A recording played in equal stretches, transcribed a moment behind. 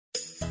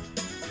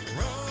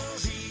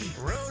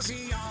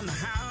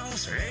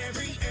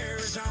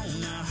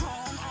Arizona,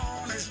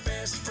 homeowner's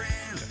best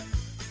friend.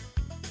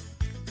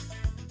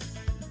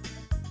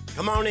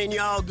 Come on in,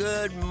 y'all.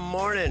 Good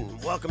morning.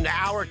 Welcome to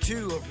Hour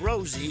 2 of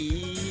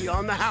Rosie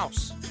on the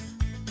House.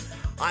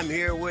 I'm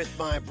here with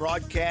my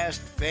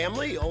broadcast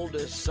family,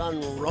 oldest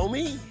son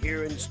Romy,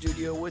 here in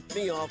studio with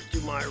me off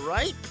to my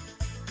right.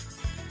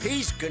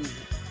 He's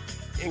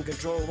in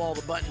control of all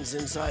the buttons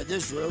inside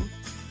this room.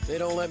 They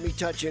don't let me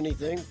touch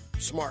anything,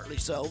 smartly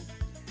so.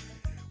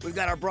 We've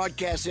got our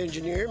broadcast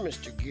engineer,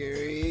 Mr.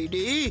 Gary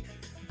D.,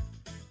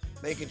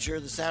 making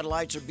sure the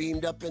satellites are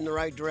beamed up in the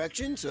right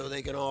direction so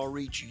they can all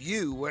reach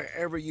you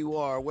wherever you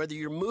are. Whether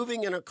you're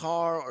moving in a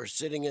car or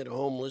sitting at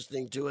home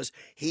listening to us,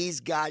 he's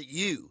got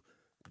you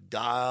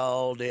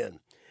dialed in.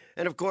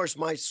 And of course,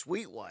 my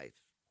sweet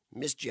wife,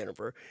 Miss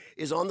Jennifer,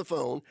 is on the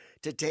phone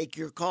to take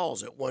your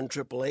calls at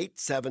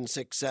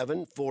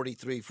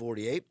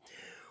 1-888-767-4348,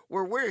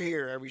 where we're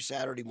here every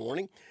Saturday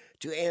morning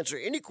to answer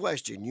any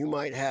question you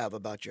might have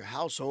about your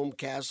house, home,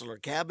 castle, or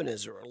cabin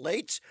as it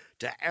relates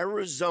to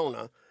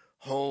Arizona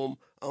home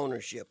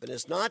ownership. And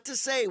it's not to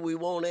say we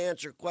won't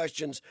answer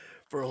questions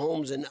for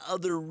homes in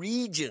other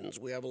regions.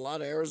 We have a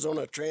lot of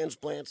Arizona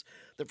transplants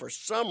that for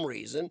some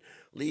reason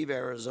leave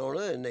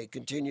Arizona and they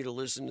continue to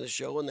listen to the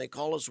show and they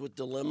call us with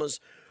dilemmas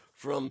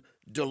from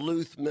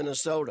Duluth,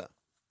 Minnesota,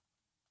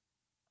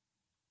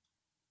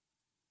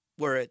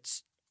 where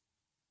it's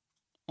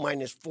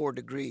minus 4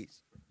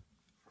 degrees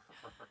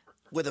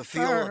with a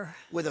feel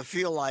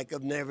like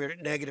of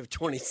negative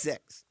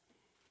 26.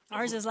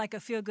 Ours is like a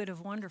feel good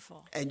of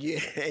wonderful. And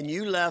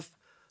you left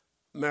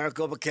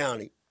Maricopa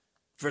County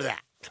for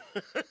that.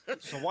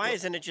 So why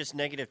isn't it just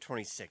negative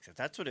 26? If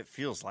that's what it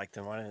feels like,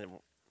 then why didn't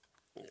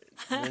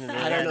then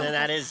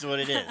that is what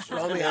it is.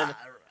 Romy,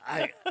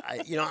 I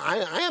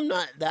am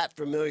not that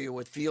familiar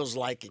with feels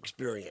like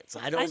experience.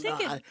 I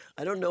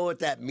don't know what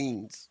that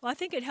means. Well, I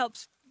think it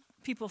helps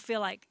people feel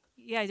like,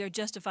 yeah, they're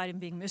justified in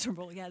being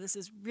miserable. Yeah, this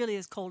is really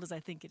as cold as I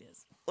think it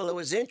is. Well, it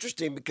was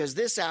interesting because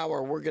this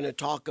hour we're going to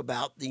talk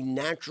about the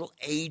natural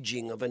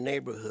aging of a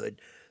neighborhood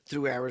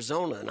through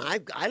Arizona. And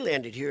I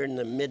landed here in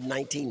the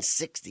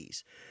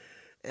mid-1960s.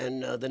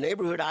 And the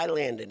neighborhood I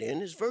landed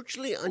in is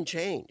virtually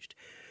unchanged.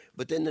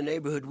 But then the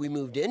neighborhood we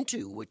moved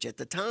into, which at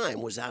the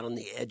time was out on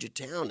the edge of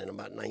town in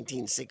about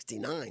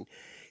 1969,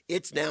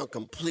 it's now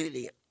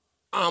completely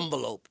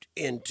enveloped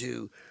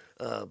into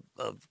a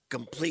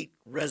complete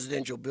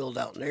residential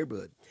build-out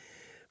neighborhood.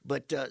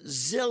 But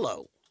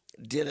Zillow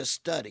did a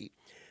study.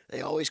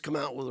 They always come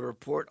out with a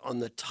report on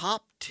the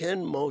top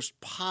 10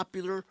 most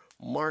popular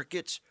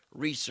markets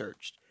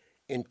researched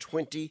in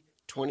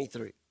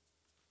 2023.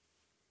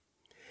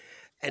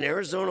 And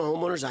Arizona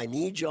homeowners, I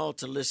need y'all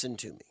to listen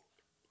to me.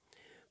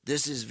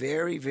 This is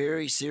very,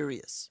 very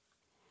serious.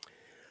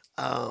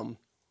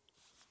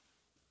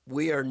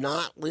 We are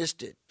not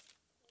listed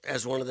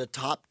as one of the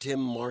top 10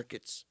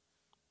 markets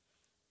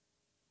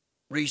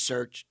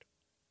researched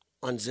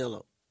on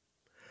Zillow.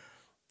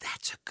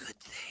 That's a good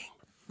thing.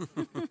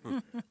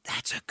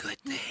 That's a good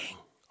thing,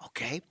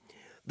 okay?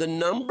 The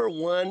number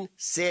one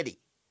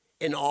city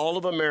in all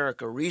of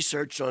America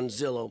researched on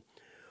Zillow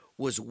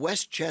was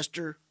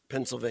Westchester,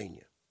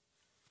 Pennsylvania.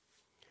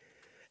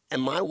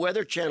 And my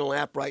Weather Channel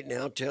app right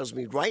now tells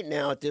me right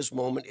now at this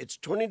moment it's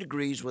 20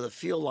 degrees with a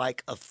feel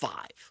like of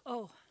 5.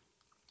 Oh,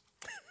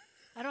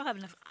 I don't have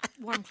enough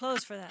warm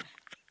clothes for that.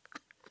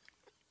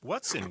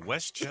 What's in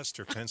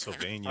Westchester,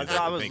 Pennsylvania?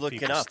 I was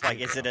looking up. Like,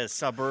 is it a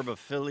suburb of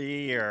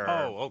Philly or?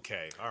 Oh,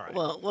 okay. All right.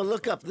 Well,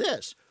 look up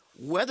this.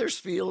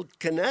 Wethersfield,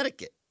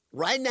 Connecticut,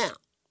 right now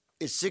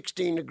is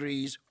 16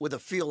 degrees with a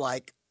feel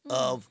like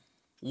of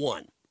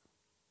 1.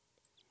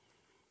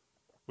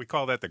 We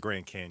call that the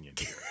Grand Canyon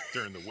here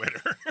during the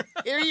winter.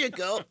 Here you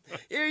go.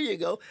 Here you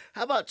go.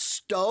 How about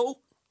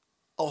Stowe,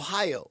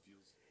 Ohio?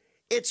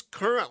 It's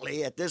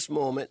currently, at this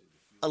moment,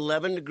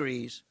 11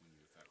 degrees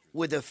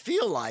with a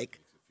feel like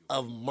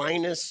of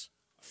minus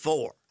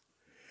 4.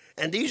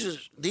 And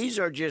these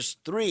are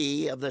just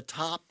 3 of the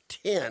top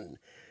 10.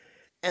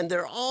 And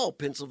they're all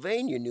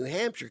Pennsylvania, New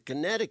Hampshire,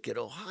 Connecticut,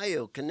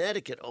 Ohio,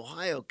 Connecticut,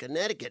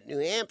 New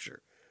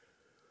Hampshire.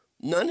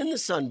 None in the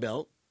Sun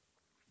Belt.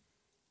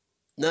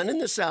 None in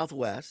the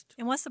Southwest.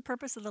 And what's the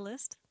purpose of the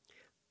list?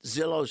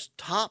 Zillow's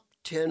top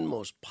 10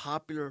 most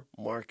popular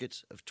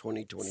markets of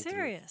 2023.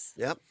 Serious?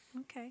 Yep.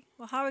 Okay.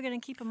 Well, how are we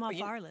going to keep them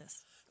off our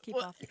list?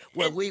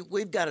 Well,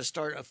 we've got to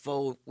start a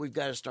faux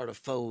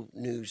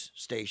news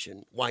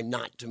station. Why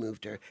not to move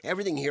there?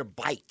 Everything here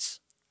bites.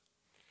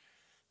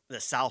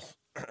 The South,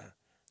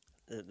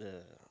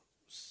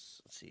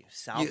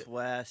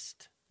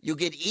 Southwest. You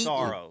get eaten.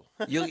 Sorrow.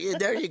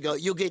 There you go.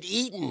 You'll get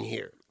eaten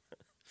here.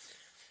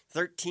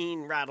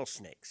 13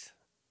 rattlesnakes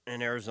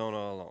in Arizona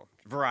alone.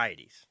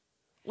 Varieties.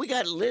 We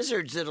got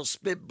lizards that'll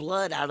spit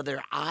blood out of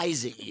their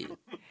eyes at you.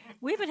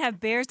 We even have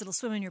bears that'll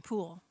swim in your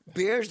pool.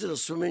 Bears that'll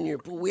swim in your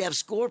pool. We have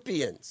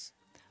scorpions.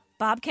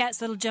 Bobcats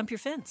that'll jump your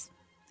fence.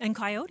 And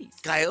coyotes.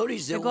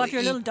 Coyotes that will go after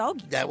your little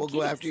dog. That will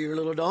go after your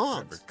little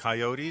dogs. Remember,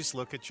 coyotes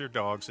look at your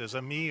dogs as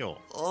a meal.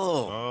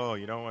 Oh,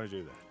 you don't want to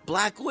do that.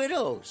 Black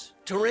widows,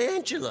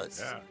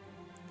 tarantulas. Yeah.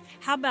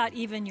 How about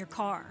even your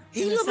car?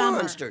 in the Gila summer?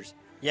 monsters.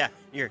 Yeah,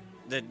 you're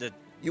the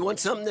You want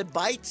something that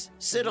bites?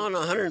 Sit on a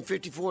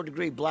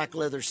 154-degree black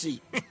leather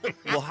seat.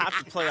 we'll have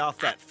to play off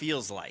that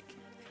feels like.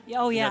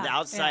 Oh, You yeah. know, the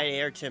outside yeah.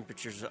 air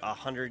temperature's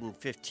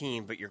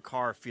 115, but your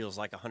car feels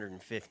like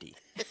 150.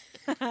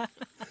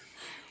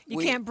 You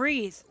We- can't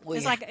breathe. we-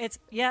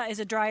 It's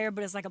a dryer,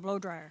 but it's like a blow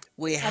dryer.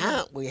 We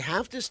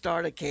have to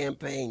start a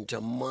campaign to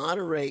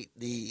moderate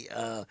the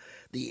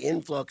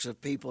influx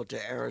of people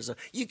to Arizona.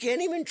 You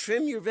can't even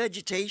trim your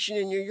vegetation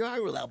in your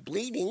yard without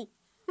bleeding.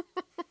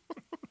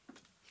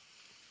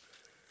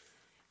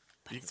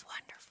 But it's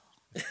wonderful.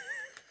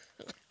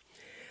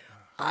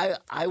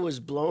 I was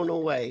blown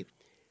away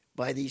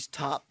by these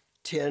top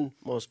 10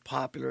 most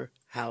popular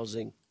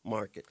housing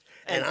markets,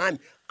 and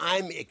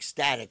I'm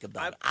ecstatic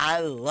about it.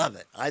 I love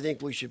it. I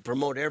think we should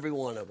promote every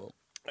one of them.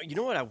 You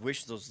know what I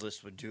wish those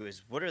lists would do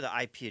is what are the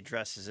IP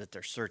addresses that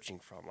they're searching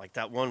from? Like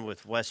that one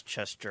with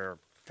Westchester,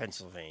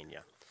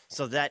 Pennsylvania.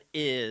 So that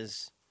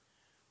is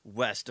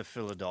west of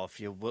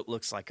Philadelphia, what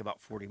looks like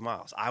about 40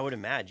 miles. I would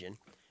imagine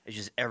it's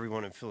just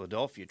everyone in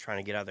Philadelphia trying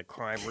to get out of the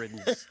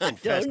crime-ridden,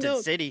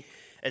 infested city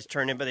has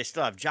turned in, but they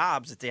still have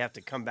jobs that they have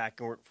to come back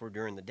and work for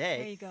during the day.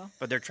 There you go.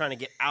 But they're trying to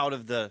get out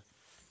of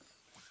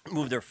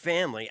move their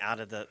family out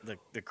of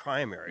the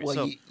crime area. Well,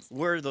 so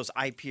where are those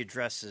IP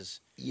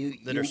addresses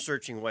that are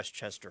searching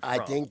Westchester from? I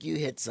think you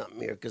hit something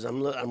here because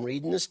I'm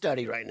reading the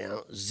study right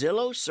now.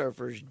 Zillow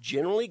surfers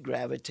generally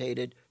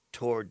gravitated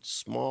toward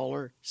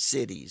smaller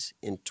cities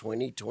in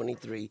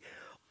 2023.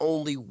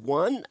 Only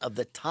one of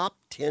the top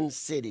 10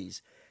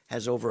 cities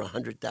has over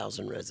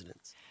 100,000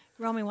 residents.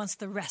 Romy wants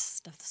the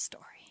rest of the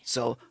story.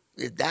 So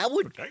that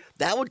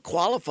would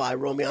qualify,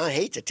 Romy. I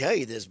hate to tell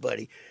you this,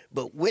 buddy,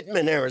 but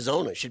Whitman,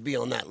 Arizona should be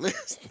on that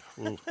list.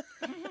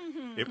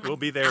 It will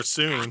be there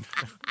soon.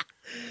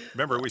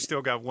 Remember, we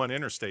still got one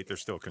interstate they're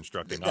still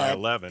constructing,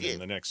 I-11, in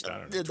the next, I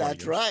don't know, 20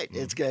 That's years. right.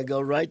 It's going to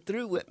go right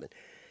through Whitman.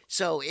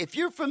 So if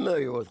you're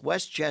familiar with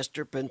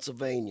Westchester,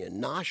 Pennsylvania,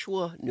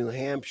 Nashua, New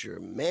Hampshire,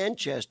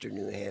 Manchester,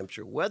 New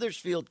Hampshire,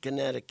 Wethersfield,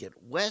 Connecticut,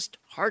 West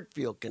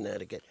Hartfield,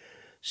 Connecticut,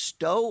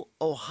 Stowe,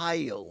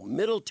 Ohio,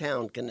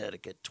 Middletown,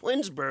 Connecticut,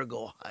 Twinsburg,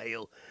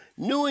 Ohio,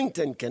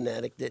 Newington,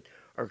 Connecticut,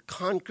 or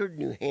Concord,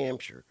 New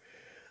Hampshire.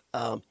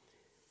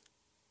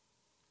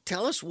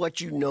 Tell us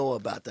what you know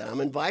about that.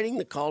 I'm inviting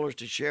the callers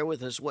to share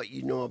with us what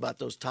you know about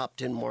those top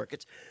 10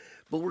 markets.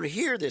 But we're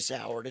here this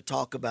hour to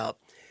talk about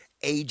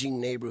aging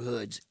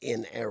neighborhoods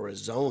in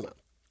Arizona.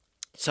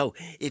 So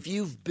if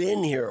you've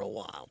been here a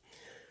while,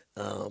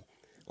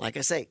 like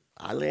I say,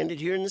 I landed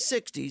here in the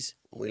 60s.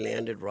 We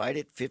landed right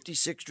at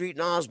 56th Street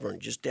in Osborne,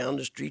 just down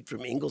the street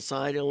from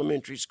Ingleside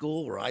Elementary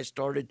School, where I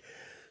started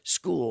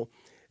school.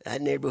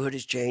 That neighborhood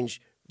has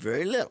changed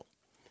very little.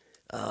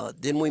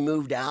 Then we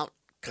moved out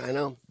kind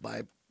of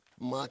by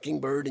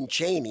Mockingbird and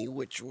Cheney,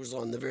 which was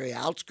on the very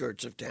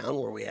outskirts of town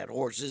where we had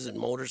horses and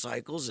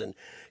motorcycles, and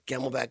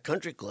Camelback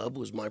Country Club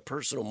was my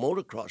personal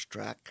motocross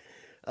track.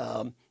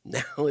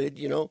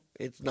 Now,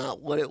 it's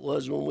not what it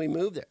was when we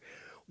moved there.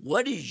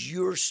 What is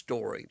your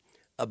story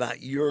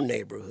about your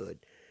neighborhood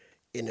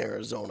in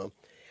Arizona?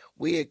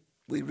 We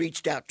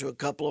reached out to a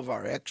couple of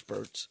our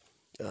experts,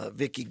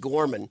 Vicki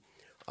Gorman,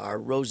 our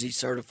Rosie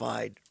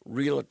certified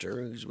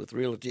realtor, who's with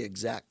Realty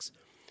Execs,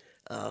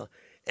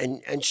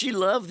 and she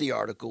loved the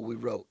article we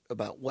wrote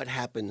about what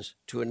happens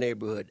to a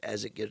neighborhood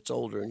as it gets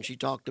older. And she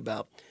talked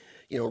about,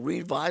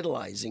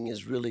 revitalizing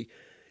is really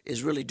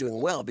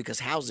doing well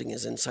because housing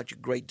is in such a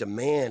great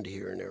demand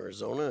here in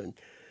Arizona.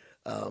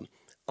 And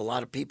a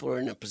lot of people are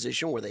in a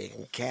position where they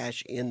can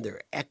cash in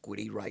their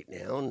equity right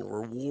now and the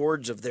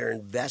rewards of their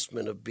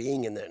investment of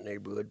being in that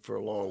neighborhood for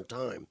a long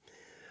time.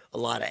 A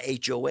lot of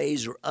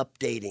HOAs are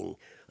updating.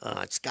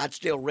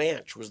 Scottsdale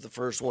Ranch was the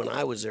first one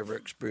I was ever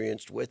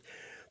experienced with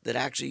that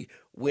actually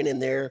went in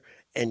there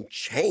and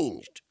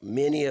changed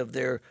many of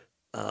their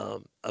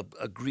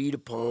agreed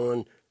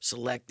upon,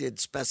 selected,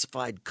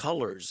 specified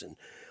colors and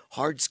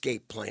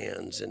hardscape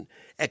plans and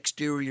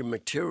exterior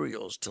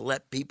materials to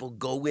let people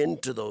go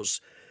into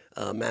those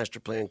master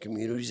plan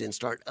communities and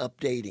start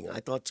updating. I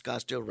thought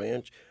Scottsdale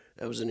Ranch,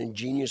 that was an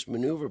ingenious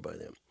maneuver by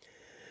them.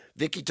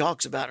 Vicki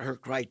talks about her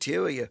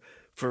criteria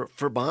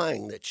for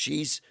buying that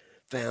she's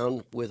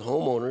found with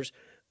homeowners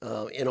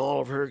in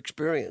all of her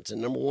experience.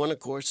 And number one, of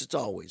course, it's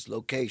always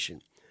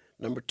location.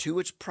 Number two,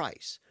 it's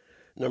price.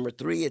 Number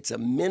three, it's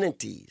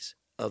amenities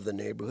of the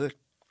neighborhood.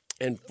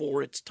 And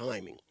four, it's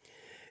timing.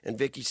 And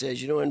Vicki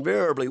says,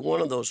 invariably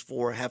one of those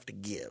four have to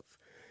give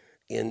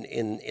in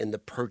the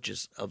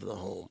purchase of the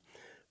home.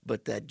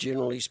 But that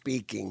generally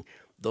speaking,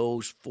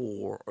 those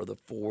four are the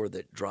four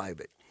that drive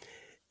it.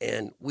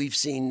 And we've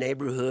seen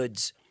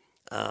neighborhoods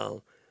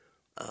from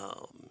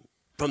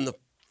the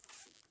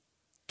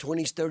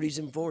 20s, 30s,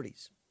 and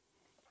 40s.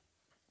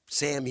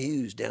 Sam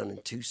Hughes down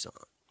in Tucson,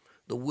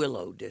 the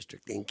Willow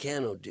District, the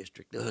Encano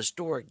District, the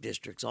historic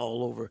districts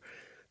all over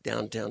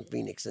downtown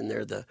Phoenix, and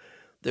they're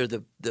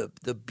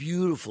the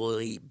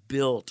beautifully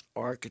built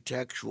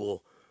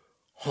architectural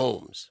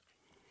homes.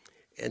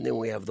 And then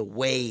we have the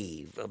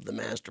wave of the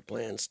master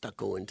plan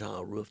stucco and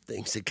tile roof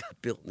things that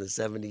got built in the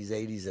 70s,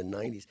 80s, and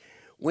 90s.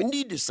 When do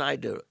you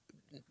decide to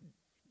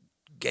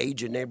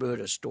gauge a neighborhood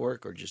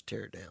historic or just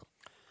tear it down?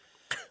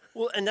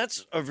 Well, and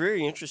that's a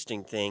very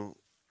interesting thing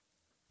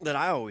that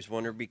I always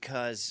wonder,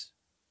 because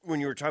when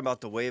you were talking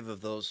about the wave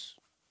of those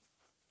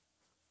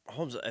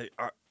homes,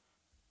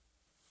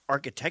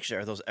 architecture,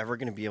 are those ever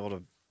going to be able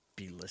to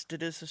be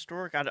listed as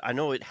historic? I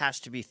know it has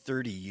to be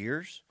 30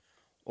 years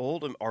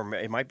old, or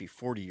it might be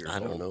 40 years old. I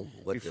don't know.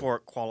 Before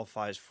it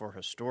qualifies for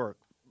historic.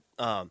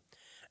 And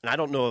I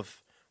don't know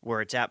if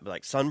where it's at, but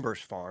like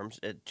Sunburst Farms,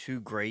 two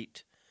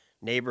great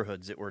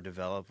neighborhoods that were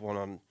developed, one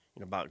on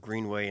about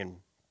Greenway and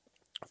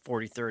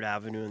 43rd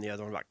Avenue, and the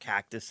other one about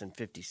Cactus and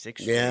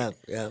 56th Street.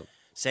 Yeah.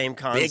 Same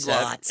concept, Big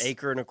lots.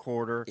 acre and a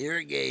quarter.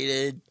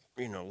 Irrigated.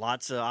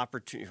 Lots of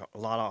opportunity, a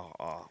lot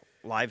of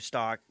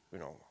livestock,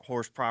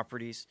 horse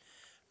properties.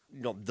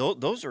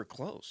 Those are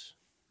close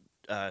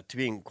to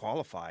being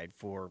qualified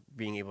for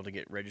being able to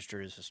get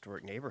registered as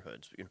historic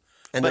neighborhoods.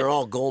 And they're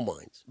all gold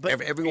mines.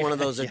 But every one of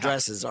those yeah.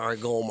 addresses are a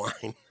gold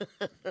mine.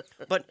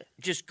 But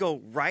just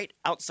go right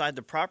outside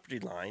the property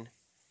line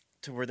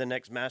to where the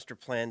next master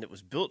plan that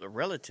was built at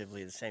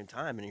relatively the same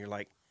time, and you're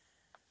like,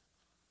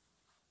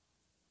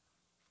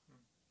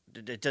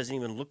 it doesn't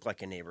even look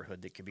like a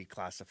neighborhood that could be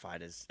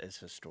classified as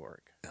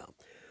historic. Yeah.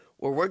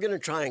 Well, we're going to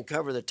try and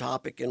cover the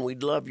topic, and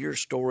we'd love your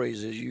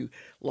stories as you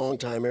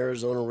longtime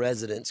Arizona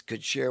residents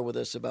could share with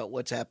us about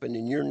what's happened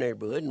in your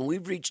neighborhood. And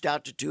we've reached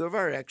out to two of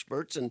our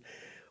experts, and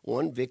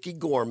one, Vicki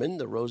Gorman,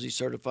 the Rosie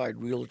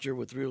Certified Realtor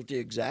with Realty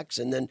Execs,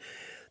 and then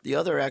the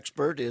other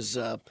expert is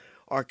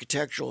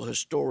architectural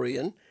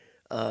historian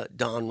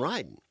Don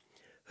Ryden,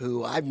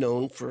 who I've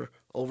known for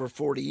over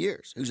 40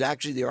 years, who's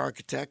actually the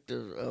architect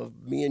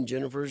of me and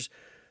Jennifer's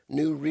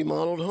new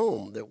remodeled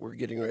home that we're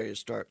getting ready to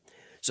start.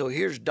 So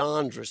here's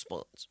Don's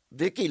response.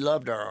 Vicki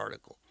loved our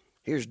article.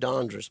 Here's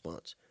Don's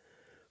response.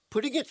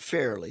 Putting it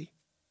fairly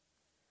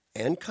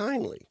and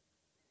kindly,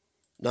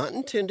 not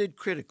intended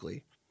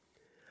critically,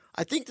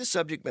 I think the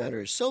subject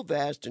matter is so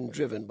vast and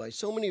driven by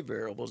so many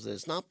variables that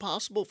it's not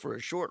possible for a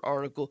short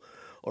article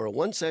or a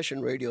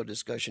one-session radio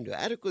discussion to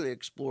adequately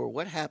explore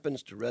what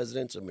happens to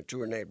residents of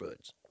mature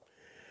neighborhoods.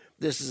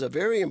 This is a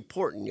very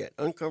important yet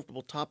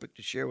uncomfortable topic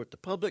to share with the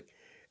public.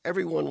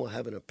 Everyone will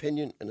have an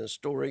opinion and a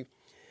story.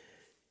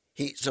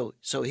 So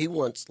he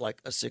wants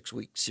like a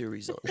 6-week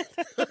series on it.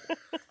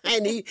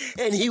 and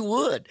he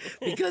would,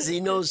 because he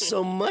knows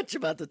so much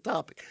about the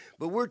topic.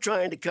 But we're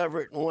trying to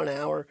cover it in 1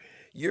 hour.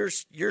 Your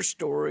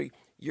story,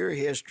 your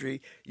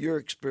history, your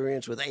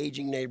experience with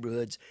aging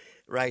neighborhoods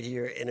right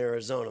here in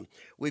Arizona.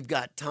 We've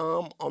got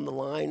Tom on the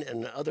line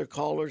and other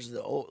callers.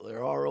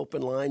 There are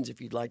open lines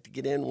if you'd like to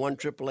get in,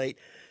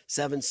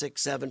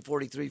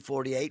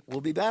 1-888-767-4348.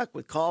 We'll be back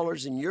with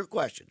callers and your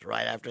questions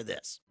right after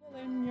this.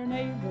 In your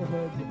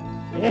neighborhood,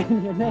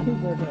 in your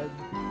neighborhood,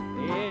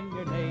 in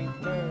your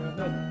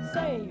neighborhood.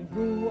 Say,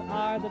 who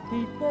are the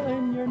people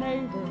in your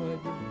neighborhood?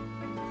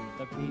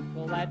 The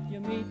people that you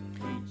meet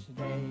each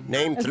day.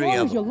 Name as three long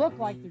of as you them. look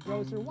like the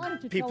grocer, why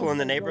don't you People tell us in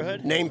the who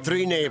neighborhood? grocer? Name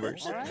 3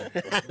 neighbors. All right.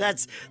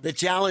 That's the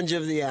challenge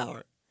of the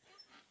hour.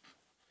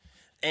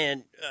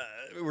 And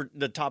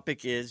the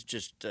topic is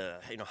just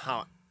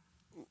how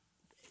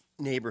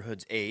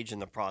neighborhoods age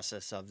and the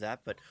process of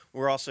that. But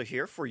we're also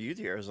here for you,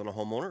 the Arizona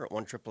homeowner, at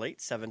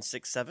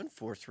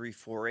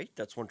 1-888-767-4348.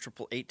 That's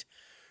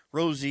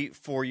 1-888-ROSIE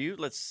for you.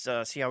 Let's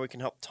see how we can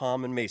help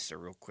Tom and Mesa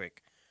real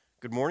quick.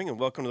 Good morning and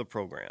welcome to the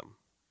program.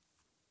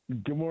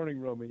 Good morning,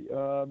 Romy.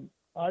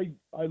 I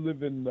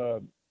live in.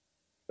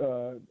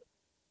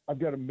 I've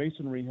got a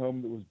masonry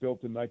home that was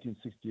built in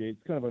 1968.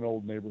 It's kind of an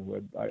old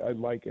neighborhood. I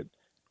like it,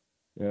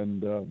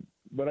 and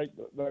but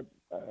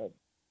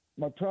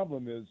my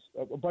problem is.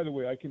 By the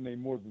way, I can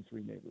name more than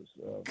 3 neighbors.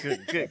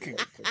 Good.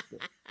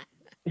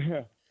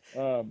 Yeah,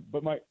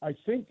 but I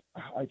think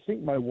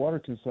my water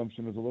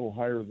consumption is a little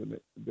higher than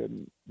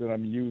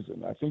I'm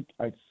using. I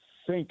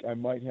think I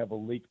might have a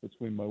leak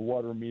between my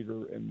water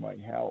meter and my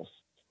house.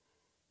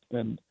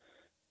 And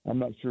I'm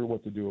not sure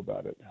what to do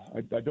about it.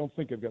 I don't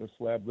think I've got a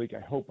slab leak. I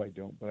hope I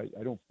don't, but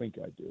I don't think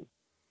I do.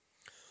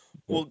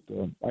 But,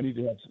 well, I need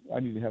to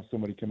have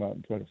somebody come out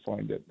and try to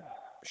find it.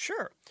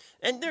 Sure.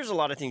 And there's a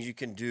lot of things you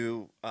can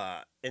do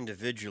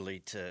individually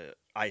to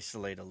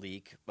isolate a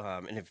leak.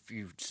 And if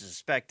you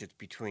suspect it's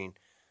between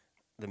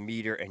the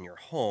meter and your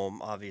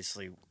home,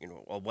 obviously,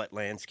 a wet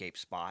landscape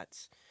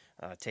spots,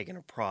 taking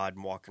a prod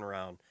and walking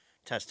around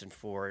testing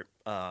for it,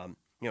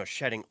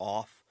 shedding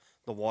off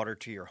the water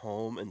to your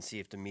home and see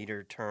if the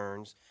meter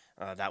turns.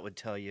 That would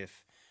tell you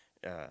if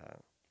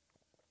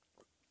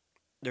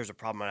there's a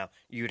problem. Now,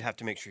 you would have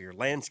to make sure your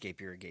landscape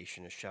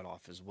irrigation is shut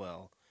off as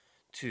well,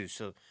 too.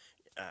 So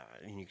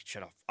and you can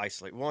shut off,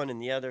 isolate one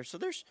and the other. So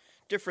there's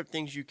different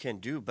things you can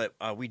do. But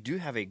we do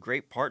have a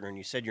great partner, and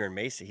you said you're in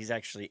Mesa. He's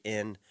actually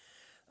in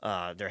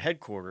their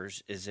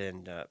headquarters is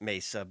in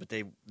Mesa, but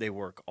they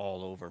work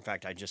all over. In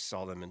fact, I just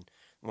saw them in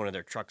one of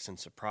their trucks in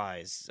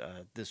Surprise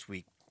this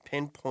week.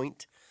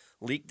 Pinpoint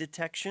leak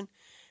detection.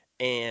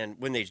 And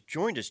when they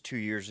joined us 2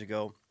 years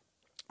ago,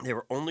 they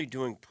were only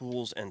doing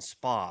pools and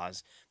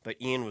spas,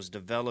 but Ian was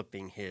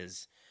developing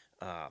his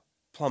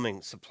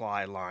plumbing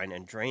supply line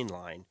and drain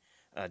line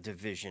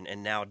division,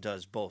 and now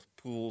does both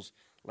pools,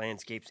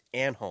 landscapes,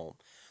 and home.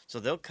 So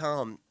they'll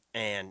come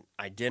and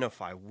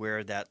identify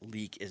where that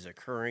leak is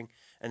occurring,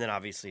 and then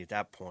obviously at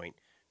that point,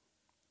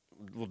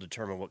 we'll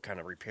determine what kind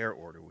of repair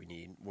order we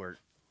need,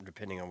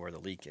 depending on where the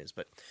leak is.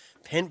 But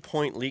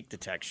pinpoint leak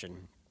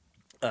detection,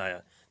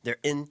 they're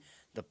in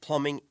the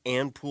plumbing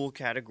and pool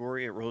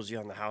category at Rosie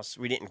on the House.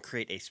 We didn't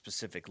create a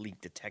specific leak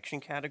detection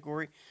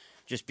category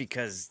just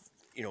because,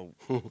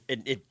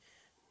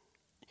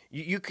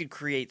 you could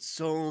create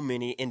so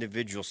many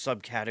individual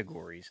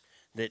subcategories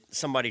that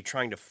somebody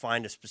trying to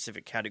find a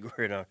specific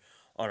category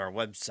on our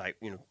website,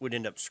 would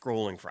end up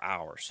scrolling for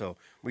hours. So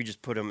we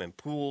just put them in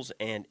pools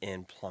and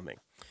in plumbing.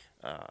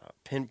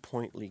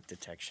 Pinpoint leak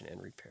detection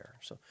and repair.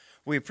 So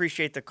we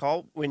appreciate the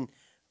call. When,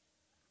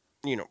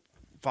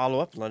 follow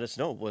up and let us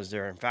know, was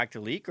there in fact a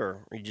leak,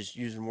 or are you just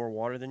using more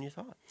water than you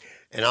thought?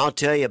 And I'll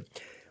tell you,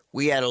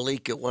 we had a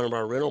leak at one of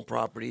our rental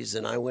properties,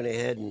 and I went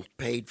ahead and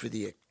paid for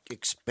the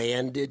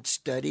expanded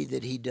study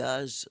that he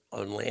does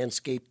on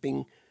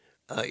landscaping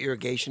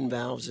irrigation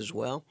valves as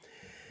well.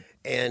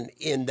 And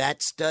in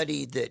that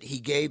study that he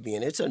gave me,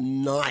 and it's a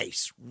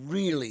nice,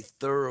 really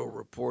thorough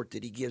report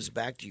that he gives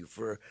back to you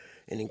for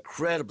an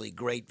incredibly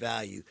great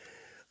value,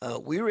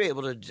 we were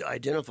able to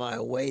identify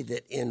a way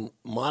that in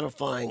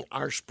modifying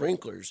our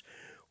sprinklers,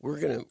 we're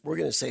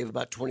gonna save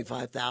about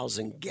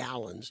 25,000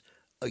 gallons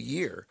a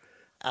year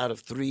out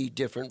of 3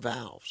 different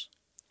valves.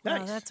 Wow,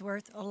 Nice. that's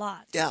worth a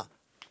lot. Yeah.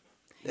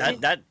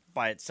 That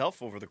by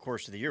itself over the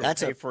course of the year will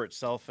That's pay for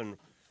itself and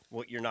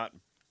what you're not,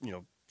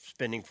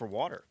 spending for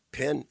water.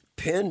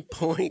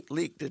 Pinpoint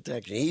leak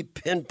detection. He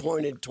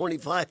pinpointed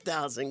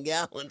 25,000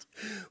 gallons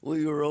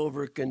we were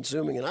over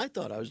consuming, and I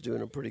thought I was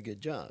doing a pretty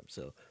good job.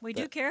 So We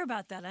do care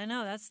about that. I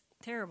know. That's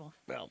terrible.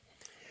 well,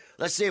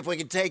 let's see if we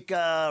can take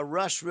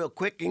Russ real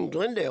quick in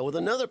Glendale with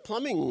another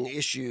plumbing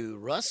issue.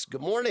 Russ,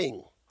 good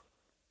morning.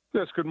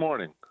 Yes, good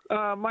morning.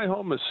 My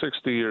home is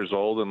 60 years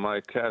old, and my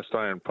cast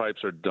iron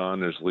pipes are done.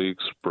 There's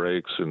leaks,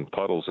 breaks, and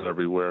puddles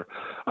everywhere.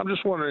 I'm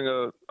just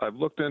wondering, I've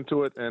looked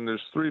into it, and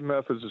there's 3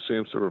 methods it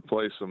seems to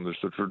replace them. There's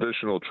the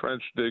traditional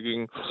trench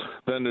digging,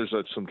 then there's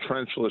some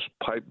trenchless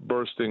pipe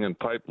bursting and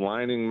pipe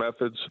lining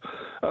methods.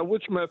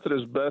 Which method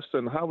is best,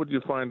 and how would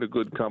you find a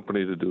good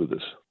company to do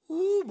this?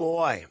 Ooh,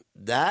 boy,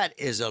 that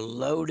is a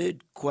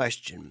loaded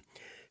question.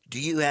 Do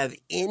you have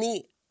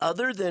any,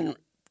 other than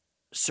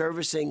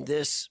servicing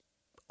this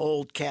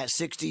old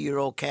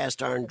 60-year-old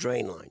cast iron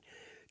drain line,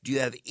 do you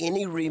have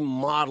any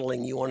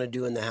remodeling you want to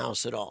do in the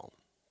house at all?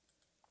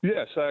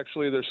 Yes,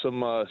 actually, there's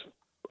some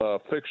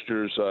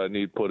fixtures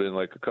need put in,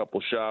 like a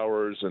couple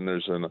showers, and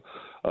there's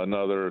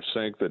another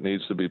sink that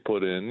needs to be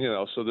put in.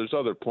 So there's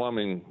other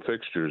plumbing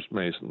fixtures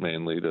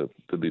mainly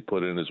to be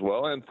put in as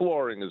well, and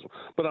flooring is.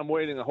 But I'm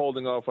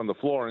holding off on the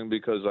flooring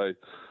because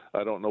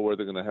I don't know where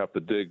they're going to have to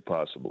dig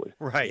possibly.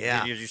 Right.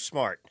 Yeah. You're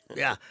smart.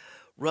 Yeah,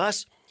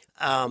 Russ.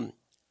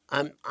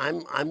 I'm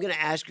going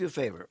to ask you a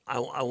favor.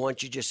 I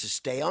want you just to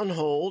stay on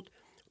hold.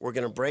 We're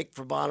going to break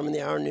for bottom of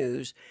the hour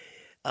news.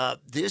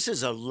 This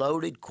is a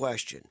loaded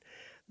question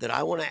that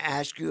I want to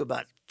ask you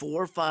about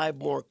 4 or 5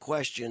 more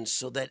questions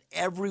so that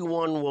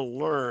everyone will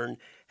learn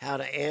how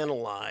to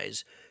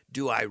analyze.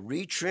 Do I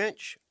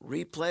retrench,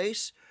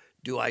 replace?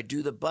 Do I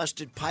do the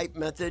busted pipe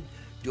method?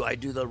 Do I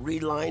do the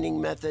relining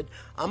method?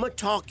 I'm going to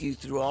talk you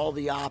through all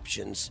the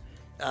options.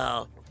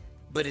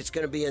 But it's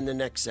going to be in the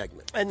next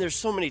segment. And there's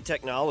so many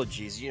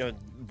technologies.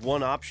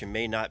 One option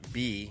may not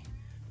be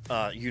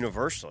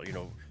universal.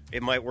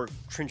 It might work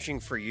trenching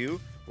for you,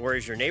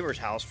 whereas your neighbor's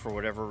house, for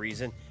whatever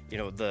reason,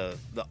 the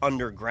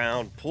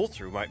underground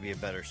pull-through might be a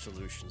better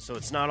solution. So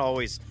it's not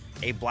always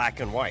a black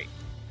and white.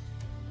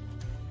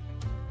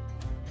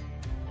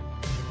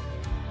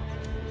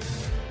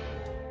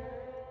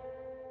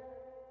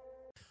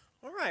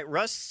 All right,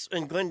 Russ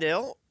in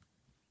Glendale,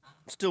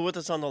 still with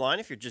us on the line.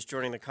 If you're just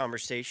joining the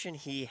conversation,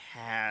 he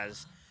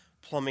has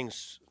plumbing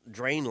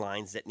drain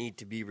lines that need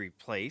to be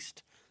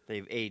replaced.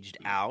 They've aged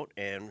out,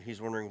 and he's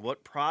wondering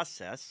what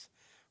process,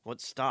 what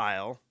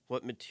style,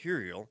 what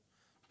material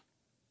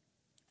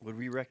would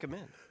we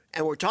recommend?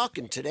 And we're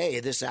talking today,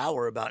 this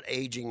hour, about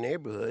aging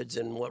neighborhoods,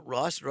 and what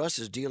Russ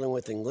is dealing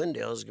with in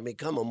Glendale is going to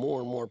become a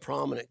more and more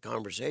prominent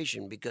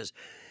conversation because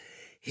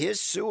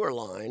his sewer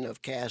line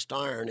of cast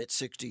iron at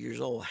 60 years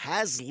old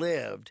has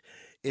lived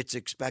its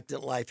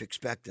expectant life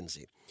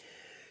expectancy.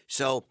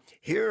 So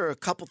here are a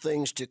couple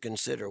things to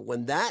consider.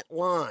 When that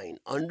line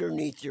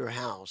underneath your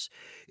house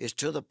is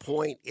to the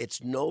point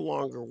it's no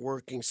longer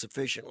working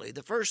sufficiently,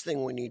 the first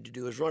thing we need to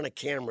do is run a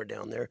camera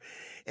down there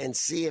and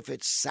see if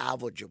it's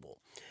salvageable.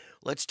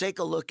 Let's take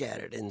a look at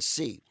it and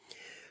see.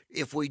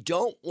 If we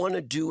don't want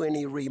to do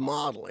any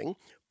remodeling,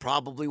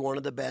 probably one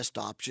of the best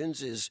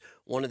options is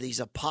one of these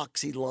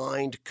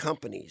epoxy-lined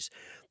companies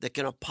that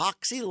can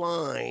epoxy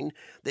line.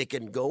 They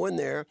can go in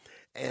there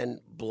and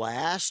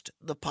blast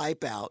the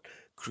pipe out,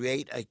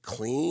 create a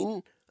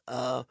clean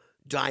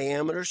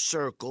diameter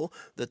circle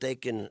that they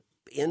can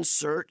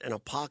insert an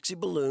epoxy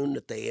balloon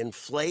that they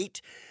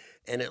inflate,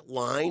 and it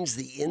lines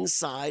the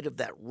inside of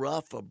that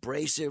rough,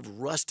 abrasive,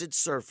 rusted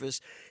surface,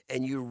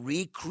 and you're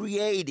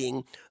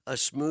recreating a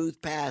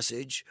smooth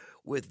passage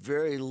with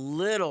very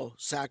little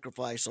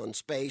sacrifice on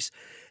space,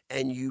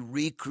 and you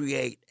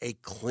recreate a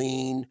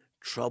clean,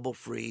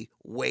 trouble-free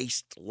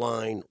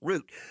waistline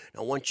route.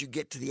 Now, once you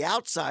get to the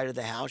outside of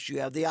the house, you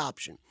have the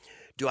option.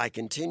 Do I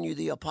continue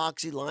the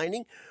epoxy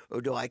lining,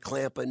 or do I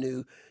clamp a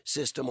new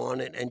system on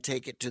it and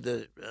take it to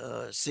the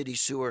city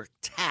sewer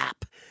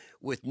tap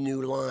with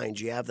new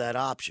lines? You have that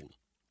option.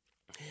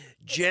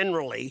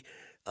 Generally,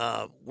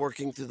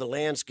 working through the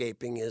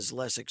landscaping is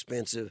less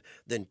expensive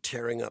than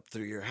tearing up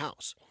through your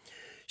house.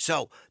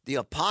 So the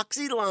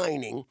epoxy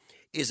lining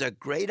is a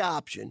great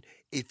option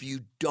if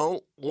you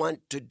don't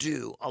want to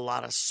do a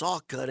lot of saw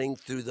cutting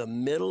through the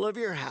middle of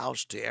your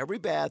house to every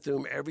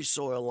bathroom, every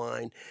soil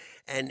line,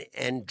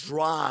 and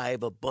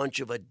drive a bunch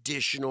of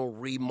additional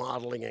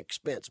remodeling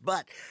expense.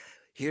 But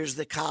here's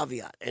the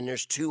caveat, and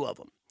there's two of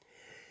them.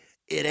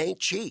 It ain't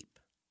cheap.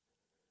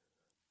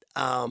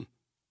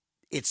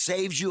 It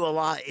saves you a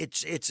lot.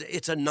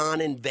 It's a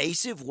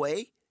non-invasive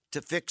way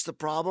to fix the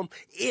problem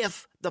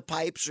if the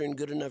pipes are in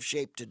good enough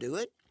shape to do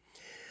it.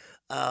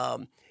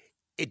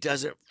 It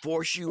doesn't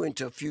force you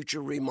into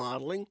future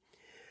remodeling.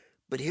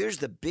 But here's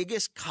the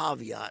biggest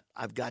caveat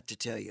I've got to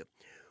tell you.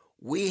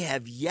 We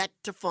have yet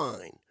to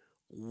find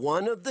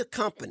one of the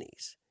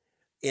companies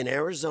in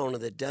Arizona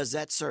that does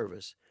that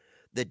service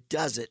that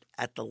does it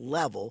at the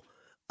level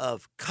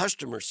of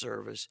customer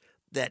service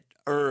that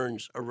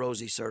earns a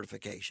Rosie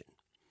certification.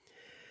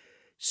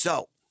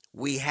 So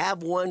we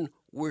have one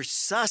we're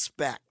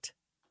suspect,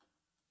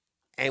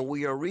 and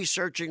we are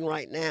researching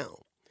right now.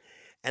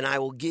 And I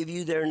will give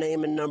you their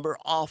name and number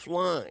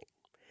offline,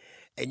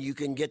 and you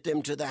can get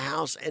them to the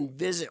house and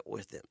visit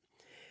with them.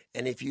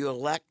 And if you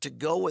elect to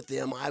go with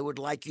them, I would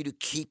like you to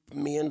keep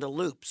me in the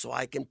loop so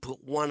I can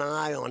put one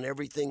eye on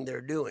everything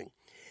they're doing.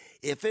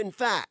 If, in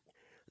fact,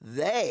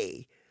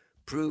 they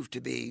prove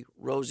to be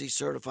Rosie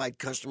certified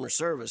customer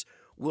service,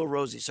 we'll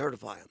Rosie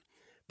certify them.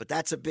 But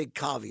that's a big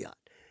caveat.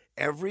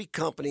 Every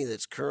company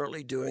that's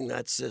currently doing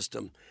that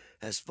system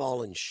has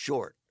fallen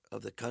short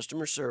of the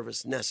customer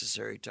service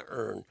necessary to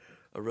earn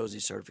a Rosie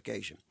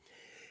certification.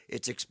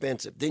 It's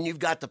expensive. Then you've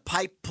got the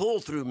pipe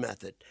pull-through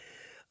method.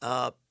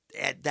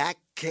 That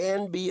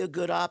can be a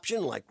good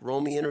option, like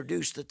Romy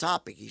introduced the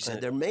topic. He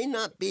said there may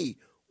not be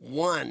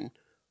one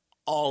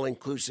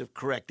all-inclusive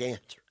correct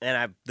answer.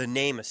 And the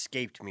name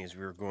escaped me as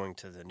we were going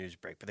to the news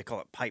break, but they call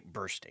it pipe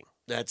bursting.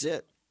 That's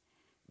it.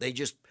 They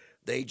just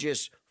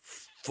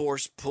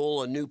force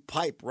pull a new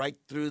pipe right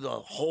through the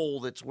hole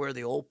that's where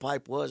the old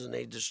pipe was, and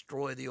they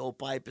destroy the old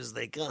pipe as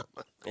they come.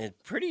 It's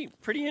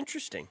pretty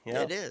interesting.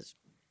 Yeah. It is.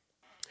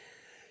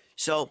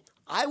 So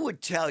I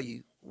would tell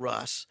you,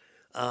 Russ,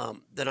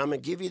 that I'm going to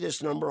give you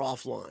this number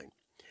offline,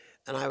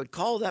 and I would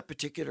call that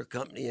particular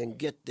company and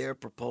get their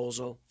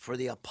proposal for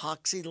the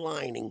epoxy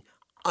lining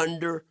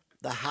under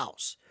the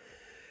house.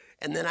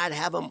 And then I'd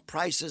have them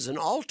price as an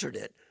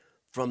alternate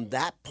from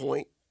that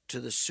point to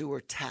the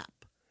sewer tap.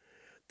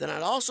 Then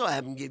I'd also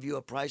have them give you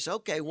a price.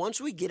 Okay, once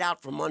we get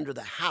out from under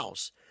the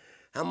house,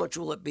 how much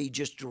will it be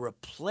just to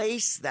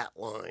replace that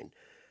line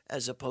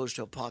as opposed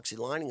to epoxy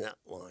lining that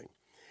line?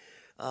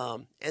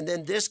 And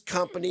then this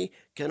company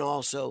can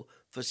also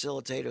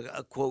facilitate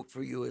a quote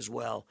for you as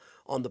well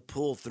on the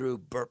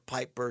pull-through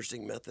pipe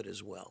bursting method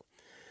as well.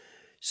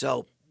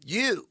 So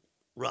you,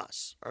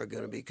 Russ, are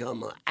going to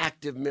become an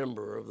active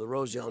member of the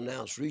Rosie on the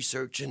House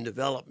research and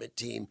development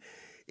team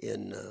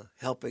in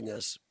helping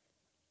us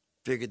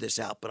figure this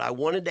out. But I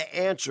wanted to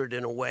answer it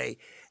in a way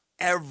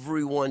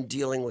everyone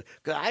dealing with.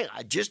 Cause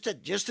I just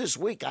this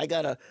week I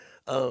got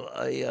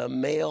a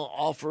mail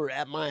offer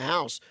at my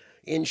house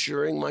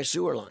insuring my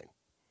sewer line.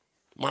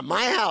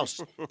 My house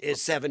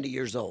is 70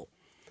 years old.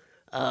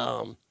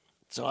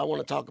 So I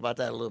want to talk about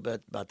that a little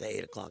bit about the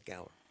 8 o'clock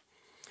hour.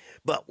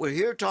 But we're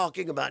here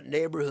talking about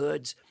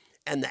neighborhoods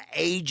and the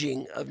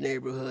aging of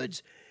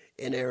neighborhoods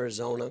in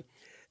Arizona.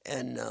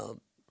 And,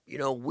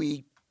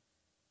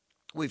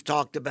 we've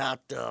talked about,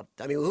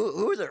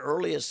 who are the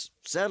earliest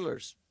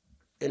settlers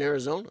in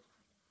Arizona?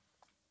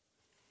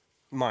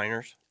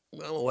 Miners.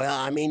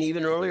 Well,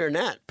 even earlier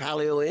than that,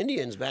 Paleo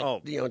Indians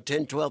back,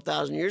 10,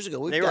 12,000 years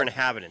ago. They were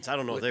inhabitants. I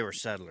don't know if they were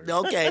settlers.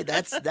 Okay,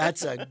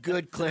 that's a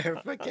good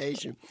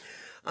clarification.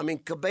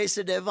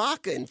 Cabeza de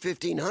Vaca in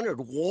 1500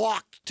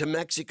 walked to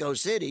Mexico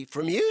City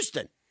from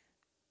Houston.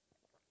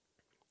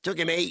 Took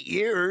him 8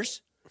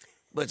 years,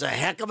 but it's a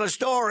heck of a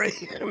story.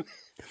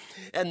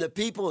 And the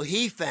people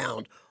he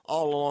found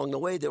all along the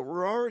way that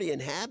were already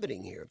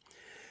inhabiting here.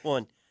 Well,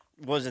 and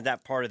wasn't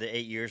that part of the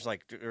 8 years?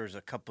 Like there was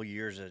a couple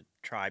years a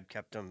tribe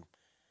kept them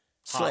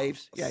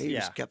slaves. Yeah, he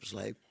was kept a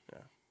slave.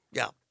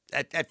 Yeah.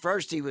 At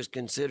first, he was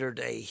considered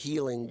a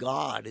healing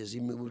god as he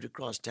moved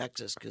across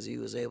Texas because he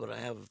was able to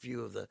have a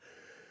few of the,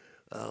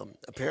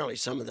 apparently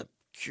some of the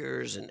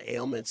cures and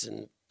ailments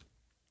and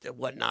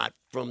whatnot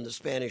from the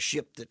Spanish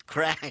ship that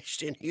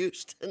crashed in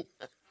Houston.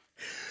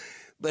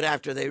 But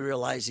after they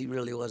realized he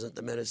really wasn't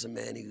the medicine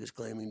man he was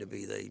claiming to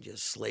be, they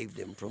just slaved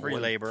him from Free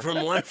labor.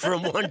 from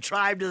one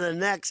tribe to the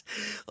next,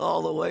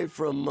 all the way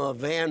from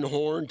Van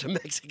Horn to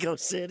Mexico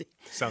City.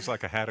 Sounds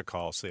like a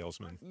had-a-call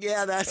salesman.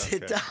 Yeah, it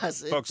Okay.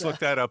 does. Folks, look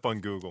that up on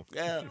Google.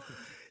 Yeah,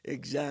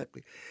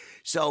 exactly.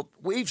 So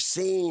we've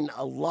seen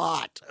a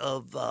lot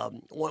of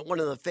one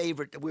of the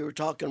favorite. We were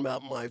talking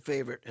about my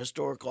favorite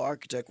historical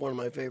architect, one of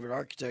my favorite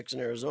architects in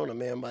Arizona, a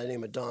man by the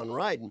name of Don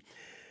Ryden,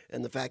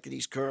 and the fact that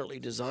he's currently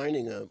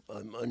designing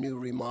a new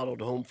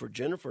remodeled home for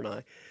Jennifer and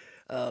I.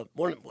 How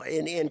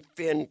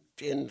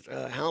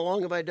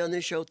long have I done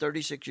this show?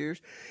 36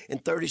 years. In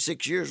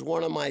 36 years,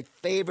 one of my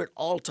favorite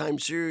all-time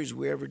series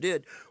we ever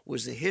did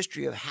was the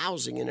history of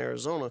housing in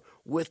Arizona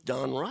with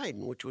Don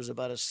Ryden, which was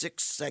about a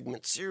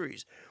 6-segment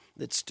series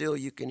that still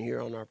you can hear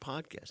on our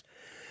podcast.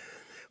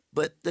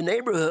 But the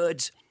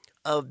neighborhoods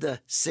of the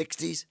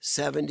 60s,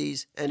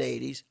 70s, and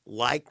 80s,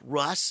 like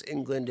Russ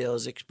in Glendale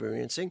is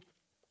experiencing,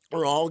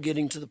 are all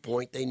getting to the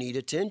point they need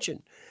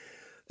attention.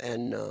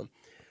 And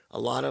a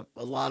lot of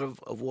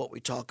what we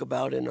talk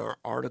about in our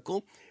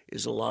article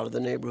is a lot of the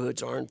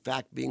neighborhoods are in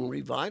fact being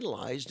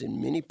revitalized in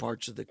many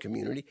parts of the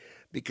community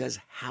because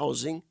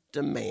housing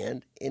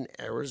demand in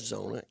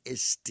Arizona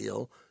is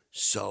still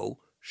so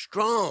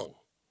strong.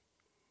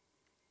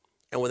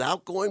 And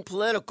without going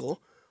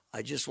political,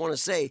 I just want to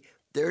say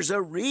there's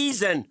a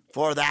reason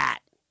for that,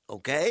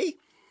 okay?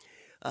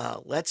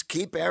 Let's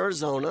keep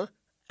Arizona,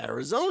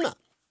 Arizona.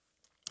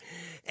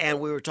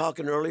 And we were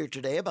talking earlier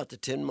today about the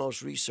 10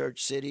 most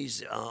researched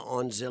cities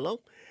on Zillow,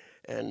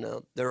 and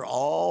they're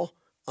all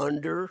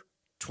under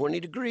 20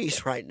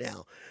 degrees right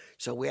now.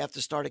 So we have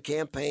to start a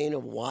campaign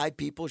of why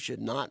people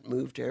should not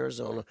move to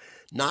Arizona,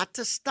 not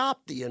to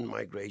stop the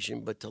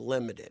in-migration, but to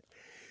limit it.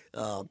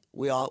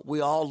 We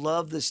all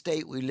love the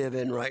state we live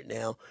in right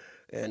now,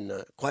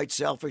 and quite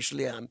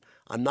selfishly, I'm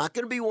not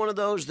going to be one of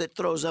those that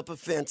throws up a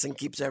fence and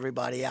keeps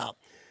everybody out.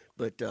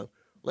 But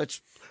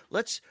let's.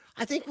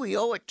 I think we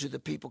owe it to the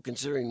people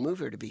considering to move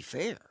here to be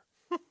fair.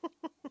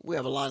 We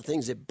have a lot of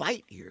things that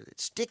bite here,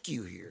 that stick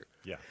you here.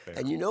 Yeah, fair.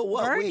 And you know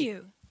what? Burn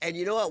you. And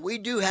you know what? We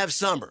do have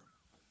summer.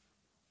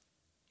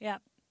 Yeah.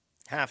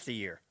 Half the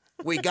year.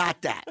 We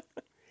got that.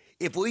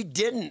 If we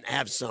didn't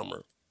have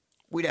summer,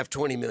 we'd have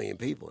 20 million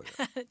people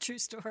here. True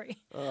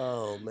story.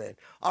 Oh, man.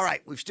 All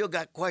right, we've still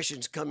got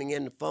questions coming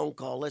in the phone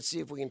call. Let's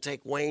see if we can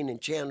take Wayne and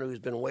Chandler, who's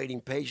been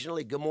waiting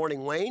patiently. Good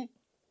morning, Wayne.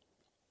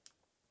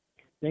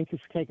 Thank you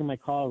for taking my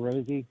call,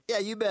 Rosie. Yeah,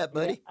 you bet,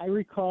 buddy. I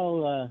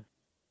recall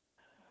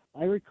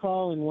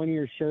in one of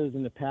your shows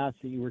in the past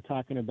that you were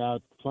talking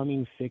about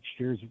plumbing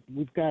fixtures.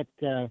 We've got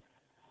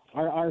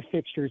our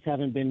fixtures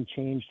haven't been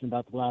changed in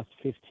about the last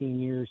 15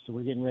 years, so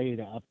we're getting ready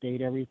to update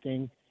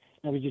everything.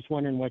 I was just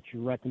wondering what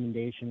your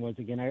recommendation was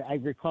again. I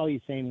recall you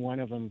saying one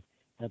of them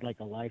had like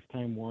a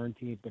lifetime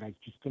warranty, but I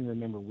just couldn't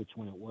remember which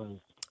one it was.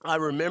 I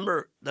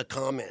remember the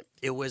comment.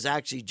 It was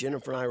actually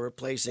Jennifer and I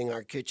replacing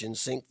our kitchen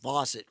sink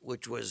faucet,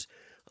 which was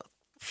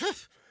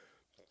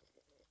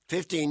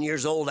 15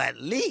 years old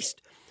at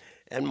least.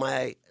 And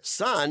my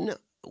son,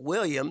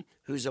 William,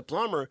 who's a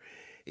plumber,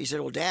 he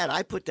said, well, Dad,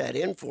 I put that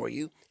in for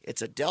you.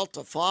 It's a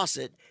Delta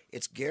faucet.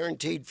 It's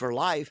guaranteed for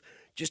life.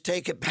 Just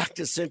take it back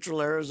to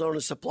Central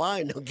Arizona Supply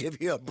and they'll give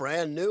you a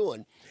brand new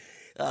one.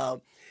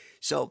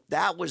 So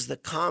that was the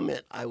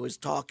comment I was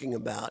talking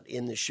about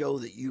in the show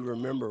that you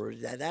remember.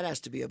 That has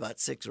to be about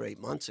 6 or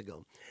 8 months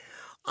ago.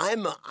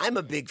 I'm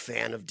a big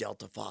fan of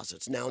Delta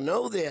faucets. Now,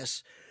 know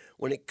this,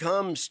 when it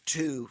comes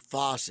to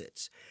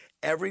faucets,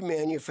 every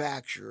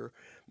manufacturer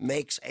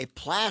makes a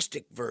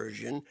plastic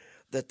version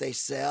that they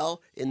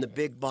sell in the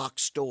big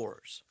box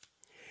stores.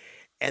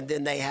 And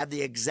then they have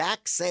the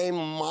exact same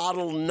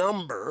model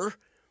number.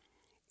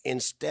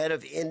 Instead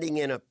of ending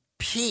in a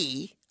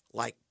P,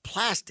 like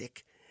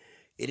plastic,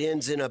 it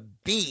ends in a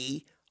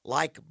B,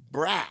 like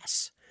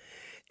brass.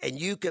 And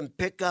you can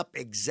pick up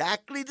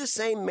exactly the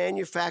same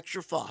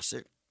manufacturer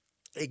faucet,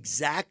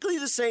 exactly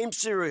the same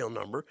serial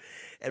number,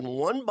 and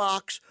one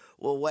box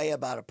will weigh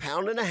about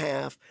 1.5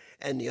 pounds,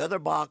 and the other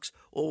box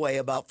will weigh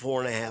about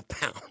 4.5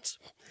 pounds.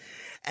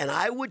 And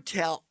I would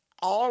tell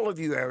all of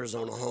you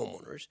Arizona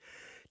homeowners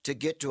to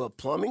get to a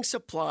plumbing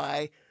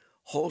supply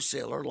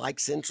wholesaler like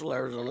Central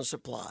Arizona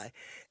Supply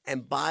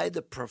and buy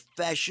the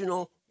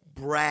professional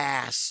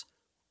brass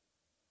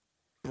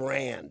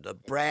brand, the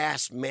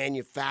brass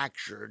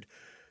manufactured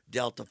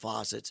Delta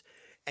faucets,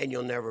 and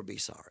you'll never be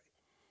sorry.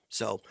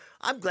 So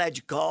I'm glad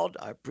you called.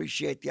 I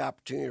appreciate the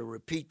opportunity to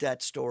repeat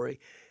that story,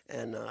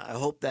 and I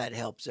hope that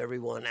helps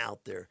everyone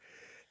out there.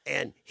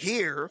 And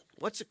here,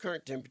 what's the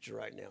current temperature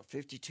right now?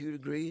 52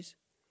 degrees?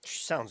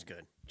 Sounds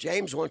good.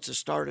 James wants to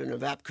start an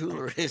evap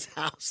cooler at his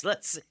house.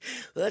 Let's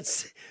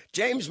see.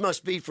 James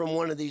must be from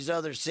one of these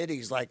other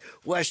cities like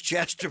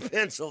Westchester,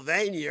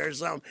 Pennsylvania or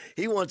something.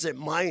 He wants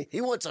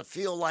to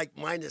feel like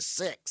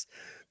 -6.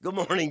 Good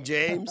morning,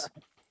 James.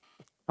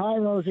 Hi,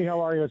 Rosie. How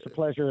are you? It's a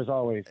pleasure as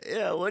always.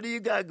 Yeah, what do you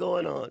got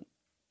going on?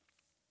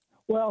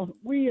 Well,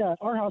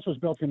 our house was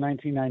built in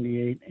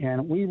 1998,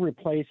 and we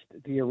replaced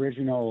the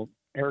original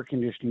air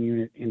conditioning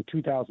unit in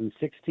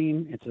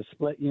 2016. It's a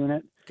split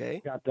unit.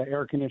 Okay. Got the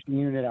air conditioning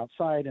unit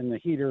outside and the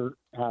heater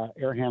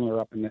air handler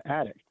up in the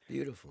attic.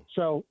 Beautiful.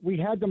 So we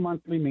had the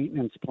monthly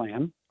maintenance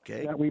plan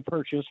that we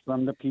purchased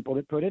from the people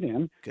that put it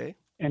in. Okay.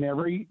 And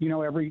every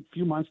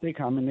few months they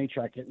come and they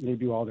check it and they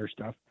do all their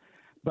stuff.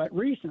 But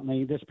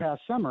recently, this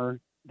past summer,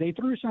 they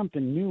threw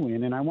something new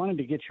in, and I wanted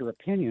to get your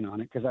opinion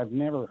on it because I've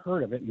never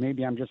heard of it.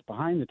 Maybe I'm just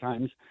behind the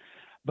times.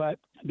 But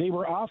they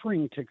were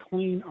offering to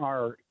clean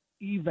our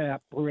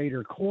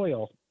evaporator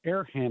coil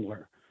air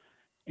handler.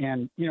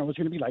 And, it was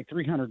going to be like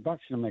 $300. And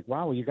I'm like,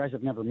 wow, you guys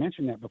have never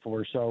mentioned that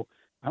before. So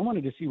I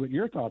wanted to see what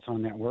your thoughts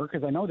on that were,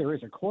 because I know there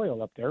is a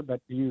coil up there, but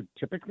do you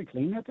typically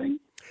clean that thing?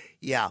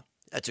 Yeah,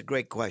 that's a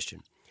great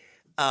question.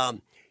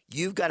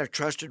 You've got a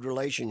trusted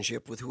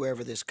relationship with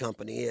whoever this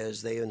company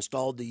is. They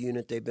installed the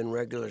unit. They've been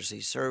regularly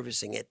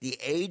servicing it. The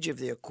age of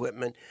the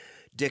equipment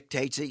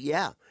dictates it.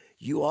 Yeah,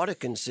 you ought to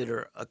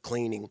consider a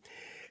cleaning.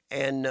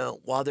 And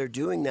while they're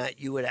doing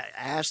that, you would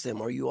ask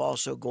them, are you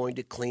also going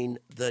to clean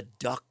the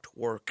duct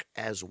work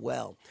as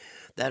well?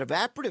 That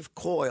evaporative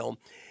coil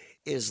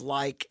is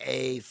like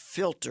a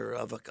filter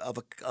of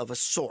a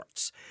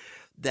sorts.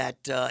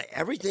 That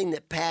everything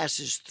that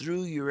passes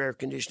through your air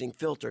conditioning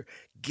filter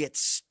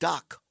gets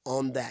stuck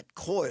on that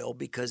coil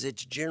because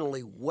it's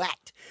generally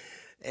wet.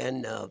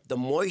 And the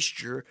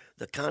moisture,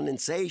 the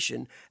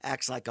condensation,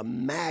 acts like a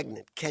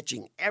magnet,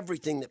 catching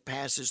everything that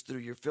passes through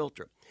your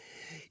filter.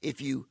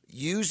 If you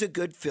use a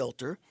good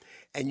filter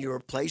and you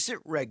replace it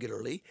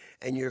regularly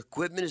and your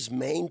equipment is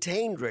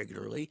maintained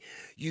regularly,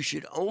 you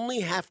should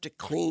only have to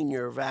clean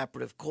your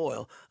evaporative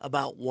coil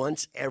about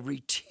once every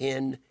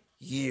 10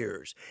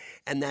 years.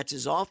 And that's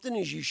as often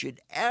as you should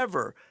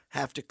ever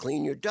have to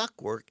clean your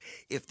ductwork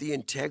if the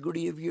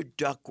integrity of your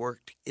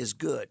ductwork is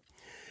good.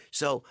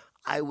 So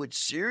I would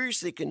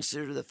seriously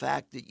consider the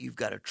fact that you've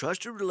got a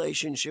trusted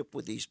relationship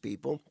with these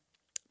people.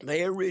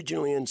 They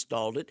originally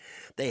installed it.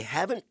 They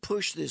haven't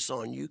pushed this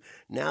on you.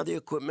 Now the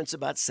equipment's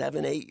about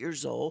 7, 8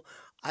 years old.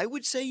 I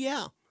would say,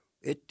 yeah,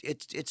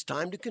 it's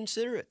time to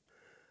consider it.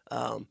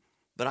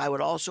 But I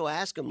would also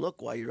ask them,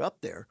 look, while you're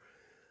up there,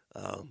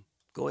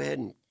 go ahead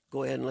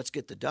and let's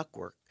get the duct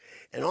work.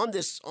 And on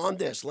this,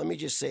 let me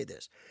just say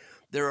this.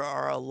 There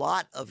are a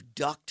lot of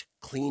duct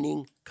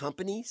cleaning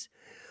companies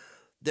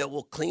that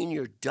will clean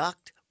your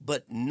duct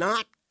but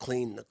not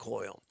clean the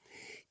coil.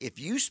 If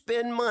you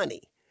spend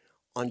money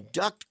on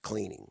duct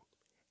cleaning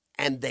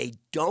and they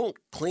don't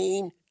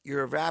clean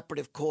your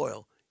evaporative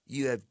coil,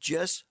 you have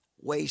just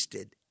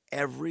wasted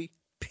every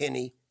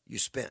penny you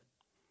spent.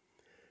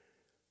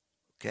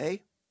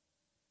 Okay?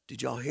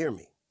 Did y'all hear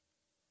me?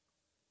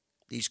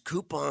 These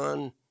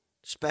coupon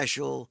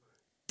special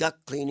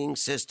duct cleaning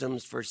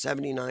systems for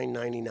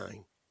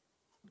 $79.99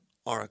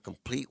 are a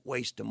complete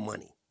waste of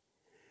money.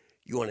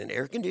 You want an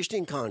air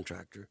conditioning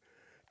contractor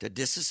to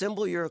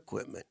disassemble your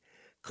equipment,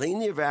 clean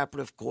the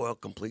evaporative coil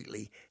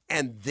completely,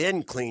 and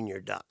then clean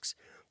your ducts.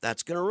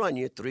 That's going to run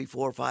you $300,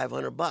 $400,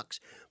 $500,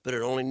 but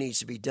it only needs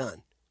to be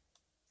done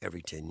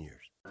every 10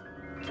 years.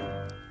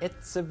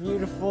 It's a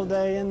beautiful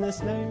day in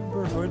this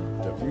neighborhood,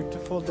 a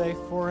beautiful day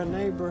for a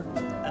neighbor.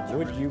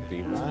 Would you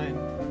be mine?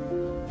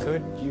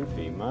 Could you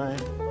be mine?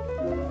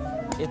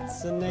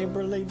 It's a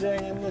neighborly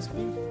day in this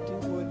beauty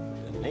wood,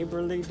 a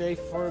neighborly day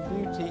for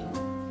beauty.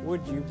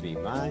 Would you be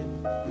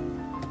mine?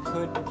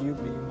 Could you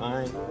be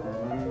mine?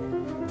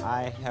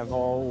 I have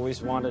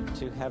always wanted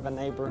to have a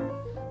neighbor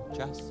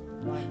just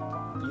like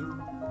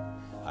you.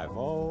 I've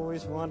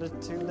always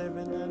wanted to live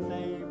in a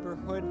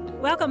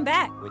neighborhood. Welcome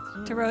back with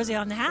you. to Rosie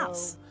on the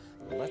House.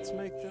 So let's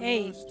make the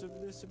Hey, most of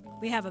this.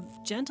 we have a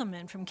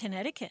gentleman from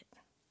Connecticut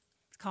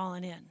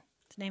calling in.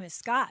 His name is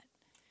Scott.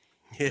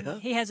 Yeah.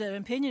 He has an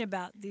opinion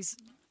about the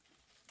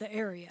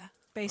area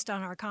based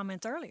on our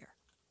comments earlier.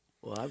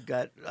 Well, I've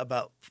got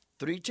about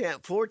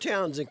 4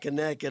 towns in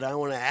Connecticut I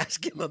want to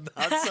ask him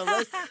about,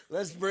 so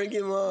let's bring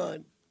him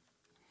on.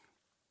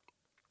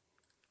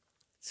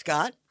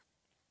 Scott?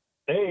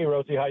 Hey,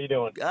 Rosie, how you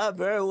doing?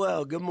 Very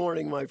well. Good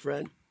morning, my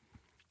friend.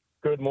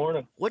 Good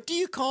morning. What do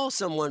you call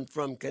someone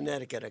from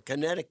Connecticut? A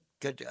Connecticut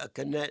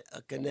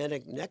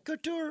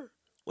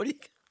What do you?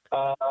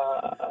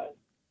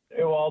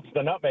 Well, it's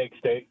the nutmeg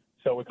state,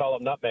 so we call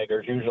them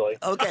nutmeggers usually.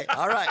 Okay,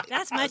 all right.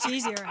 That's much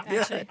easier,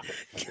 actually.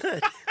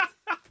 Good.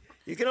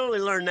 You can only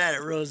learn that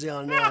at Rosie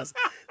on the House.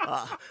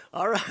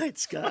 All right,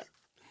 Scott.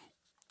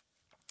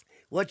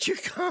 What's your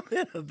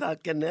comment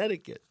about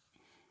Connecticut?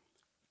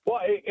 Well,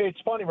 it's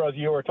funny, Rosie,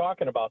 you were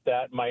talking about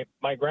that.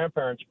 My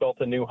grandparents built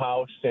a new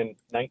house in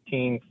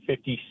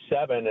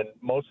 1957, and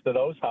most of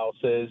those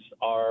houses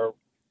are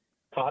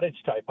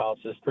cottage-type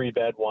houses,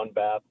 3-bed,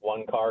 1-bath,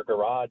 1-car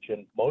garage,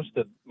 and most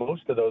of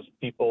those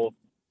people,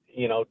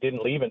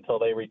 didn't leave until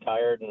they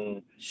retired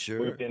and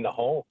moved into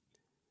home.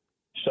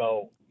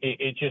 So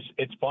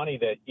it's funny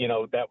that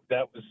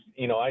that was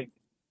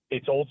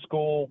it's old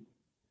school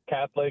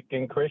Catholic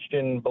and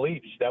Christian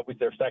beliefs. That was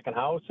their second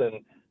house,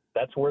 and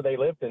that's where they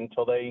lived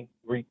until they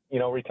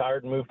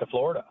retired and moved to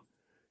Florida.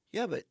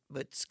 Yeah,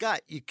 but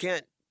Scott, you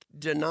can't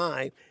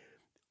deny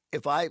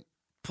if I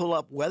pull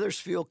up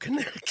Weathersfield,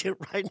 Connecticut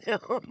right now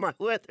on my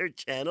weather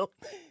channel.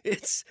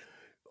 It's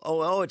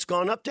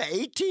gone up to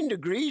 18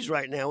 degrees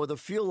right now with a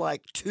feel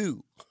like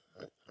 2.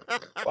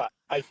 Well,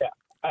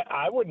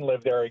 I wouldn't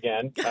live there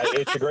again.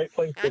 It's a great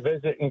place to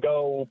visit and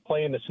go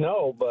play in the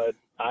snow, but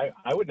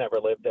I would never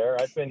live there.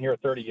 I've been here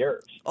 30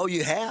 years. Oh,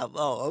 you have?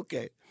 Oh,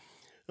 okay.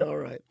 All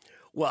right.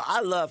 Well,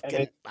 I love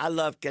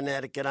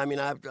Connecticut. I mean,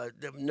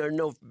 there's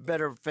no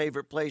better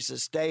favorite place to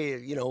stay,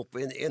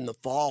 in the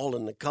fall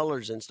and the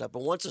colors and stuff.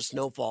 But once the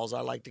snow falls, I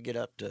like to get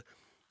up to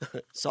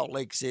Salt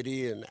Lake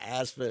City and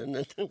Aspen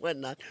and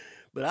whatnot.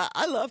 But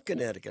I love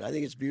Connecticut. I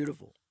think it's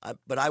beautiful.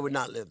 But I would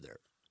not live there.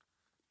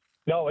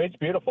 No, it's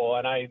beautiful.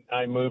 And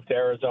I moved to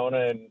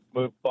Arizona and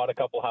bought a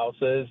couple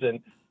houses, and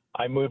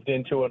I moved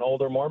into an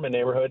older Mormon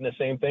neighborhood, and the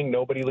same thing.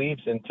 Nobody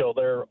leaves until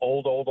they're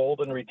old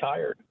and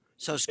retired.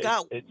 So,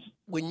 Scott,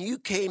 when you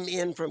came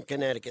in from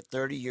Connecticut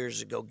 30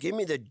 years ago, give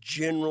me the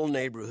general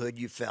neighborhood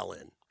you fell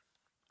in.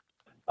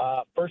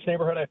 First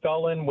neighborhood I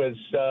fell in was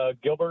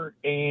Gilbert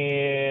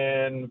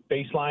and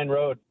Baseline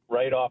Road,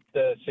 right off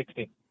the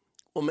 60.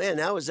 Well, man,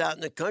 that was out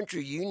in the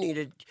country. You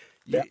needed,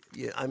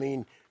 you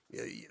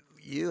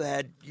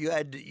had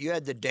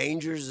the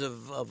dangers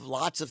of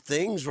lots of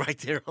things right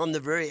there on the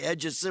very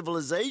edge of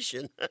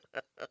civilization.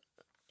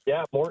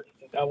 Yeah, what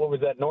was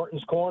that,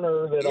 Norton's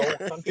Corner? That old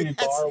country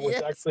bar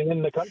was actually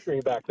in the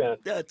country back then.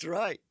 That's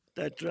right.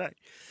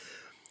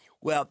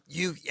 Well,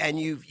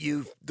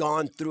 you've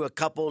gone through a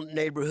couple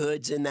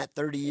neighborhoods in that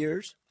 30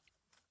 years?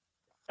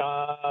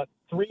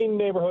 3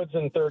 neighborhoods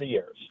in 30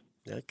 years.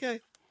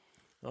 Okay.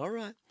 All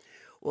right.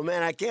 Well,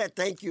 man, I can't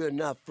thank you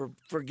enough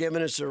for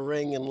giving us a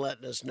ring and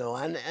letting us know.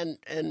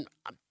 And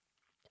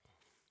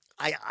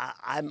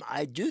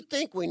I do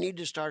think we need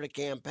to start a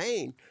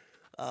campaign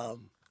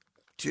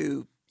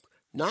to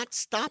not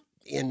stop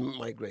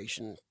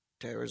in-migration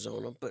to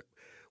Arizona, but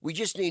we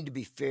just need to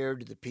be fair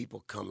to the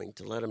people coming,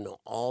 to let them know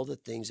all the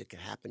things that could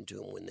happen to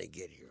them when they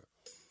get here.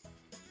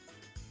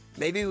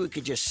 Maybe we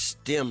could just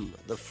stem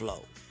the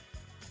flow,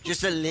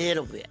 just a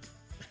little bit.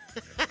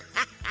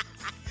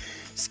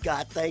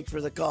 Scott, thanks for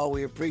the call.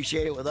 We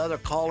appreciate it. With other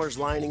callers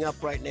lining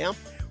up right now,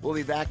 we'll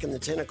be back in the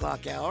 10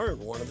 o'clock hour, and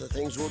one of the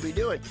things we'll be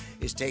doing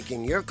is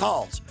taking your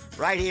calls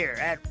right here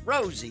at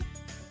Rosie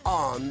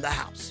on the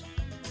House.